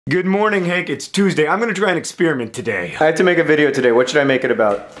Good morning, Hank. It's Tuesday. I'm gonna try an experiment today. I had to make a video today. What should I make it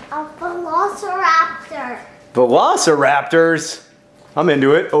about? A velociraptor. Velociraptors? I'm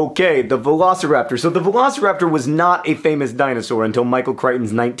into it. Okay, the Velociraptor. So the Velociraptor was not a famous dinosaur until Michael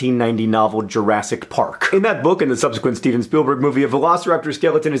Crichton's 1990 novel Jurassic Park. In that book and the subsequent Steven Spielberg movie, a Velociraptor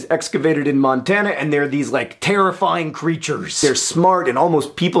skeleton is excavated in Montana, and they're these like terrifying creatures. They're smart and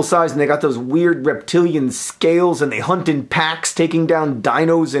almost people-sized, and they got those weird reptilian scales, and they hunt in packs, taking down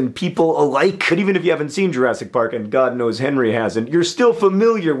dinos and people alike. But even if you haven't seen Jurassic Park, and God knows Henry hasn't, you're still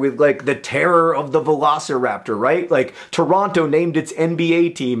familiar with like the terror of the Velociraptor, right? Like Toronto named its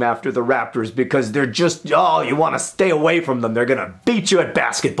NBA team after the Raptors because they're just, oh, you want to stay away from them. They're gonna beat you at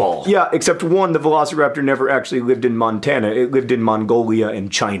basketball. Yeah, except one, the Velociraptor never actually lived in Montana. It lived in Mongolia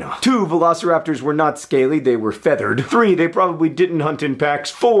and China. 2, Velociraptors were not scaly, they were feathered. 3, they probably didn't hunt in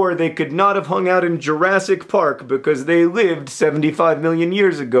packs. 4, they could not have hung out in Jurassic Park because they lived 75 million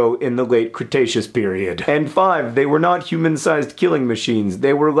years ago in the late Cretaceous period. And 5, they were not human-sized killing machines.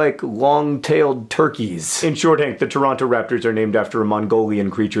 They were like long-tailed turkeys. In short, Hank, the Toronto Raptors are named after a Mongolian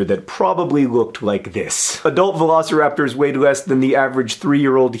creature that probably looked like this. Adult velociraptors weighed less than the average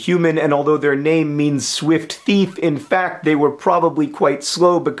 3-year-old human, and although their name means swift thief, in fact they were probably quite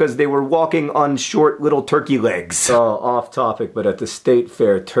slow because they were walking on short little turkey legs. Oh, off topic, but at the state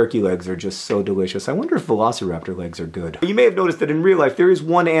fair, turkey legs are just so delicious. I wonder if velociraptor legs are good. You may have noticed that in real life there is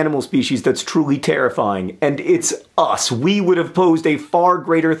one animal species that's truly terrifying, and it's us. We would have posed a far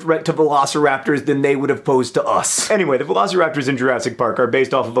greater threat to velociraptors than they would have posed to us. Anyway, the velociraptors in Jurassic Park are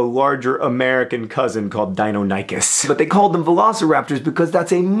based off of a larger American cousin called Deinonychus. But they called them velociraptors because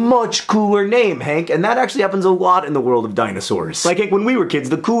that's a much cooler name, Hank, and that actually happens a lot in the world of dinosaurs. Like, Hank, when we were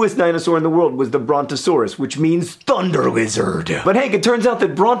kids, the coolest dinosaur in the world was the Brontosaurus, which means thunder lizard. But Hank, it turns out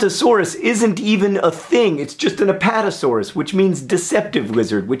that Brontosaurus isn't even a thing. It's just an Apatosaurus, which means deceptive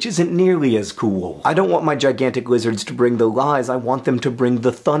lizard, which isn't nearly as cool. I don't want my gigantic lizards to bring the lies, I want them to bring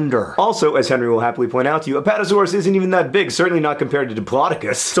the thunder. Also, as Henry will happily point out to you, Apatosaurus isn't even that big, certainly not compared to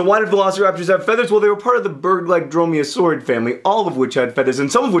Diplodocus. So why did velociraptors have feathers? Well, they were part of the bird-like dromaeosaurid family, all of which had feathers,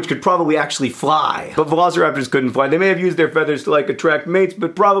 and some of which could probably actually fly. But velociraptors couldn't fly. They may have used their feathers to, like, attract mates,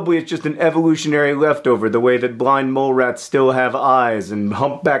 but probably it's just an evolutionary leftover, the way that blind mole rats still have eyes, and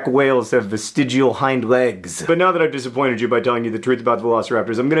humpback whales have vestigial hind legs. But now that I've disappointed you by telling you the truth about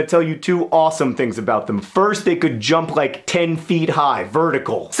velociraptors, I'm gonna tell you 2 awesome things about them. First, they could jump like 10 feet high,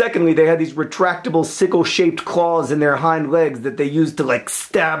 vertical. Secondly, they had these retractable sickle-shaped claws in their hind legs that they used to, like,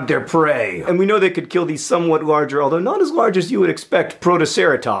 stab their prey. And we know they could kill these somewhat larger, although not as large as you would expect,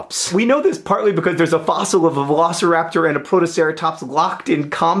 Protoceratops. We know this partly because there's a fossil of a velociraptor and a Protoceratops locked in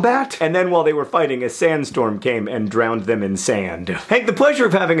combat, and then while they were fighting, a sandstorm came and drowned them in sand. Hank, the pleasure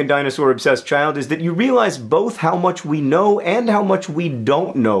of having a dinosaur-obsessed child is that you realize both how much we know and how much we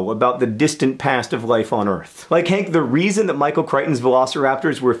don't know about the distant past of life on Earth. Like, Hank, the reason that Michael Crichton's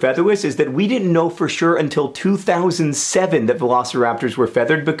velociraptors were featherless is that we didn't know for sure until 2007 that velociraptors were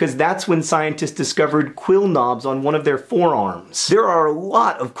feathered, because that's when scientists discovered quill knobs on one of their forearms. There are a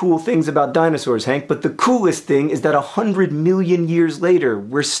lot of cool things about dinosaurs, Hank, but the coolest thing is that 100 million years later,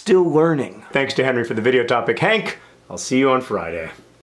 we're still learning. Thanks to Henry for the video topic. Hank, I'll see you on Friday.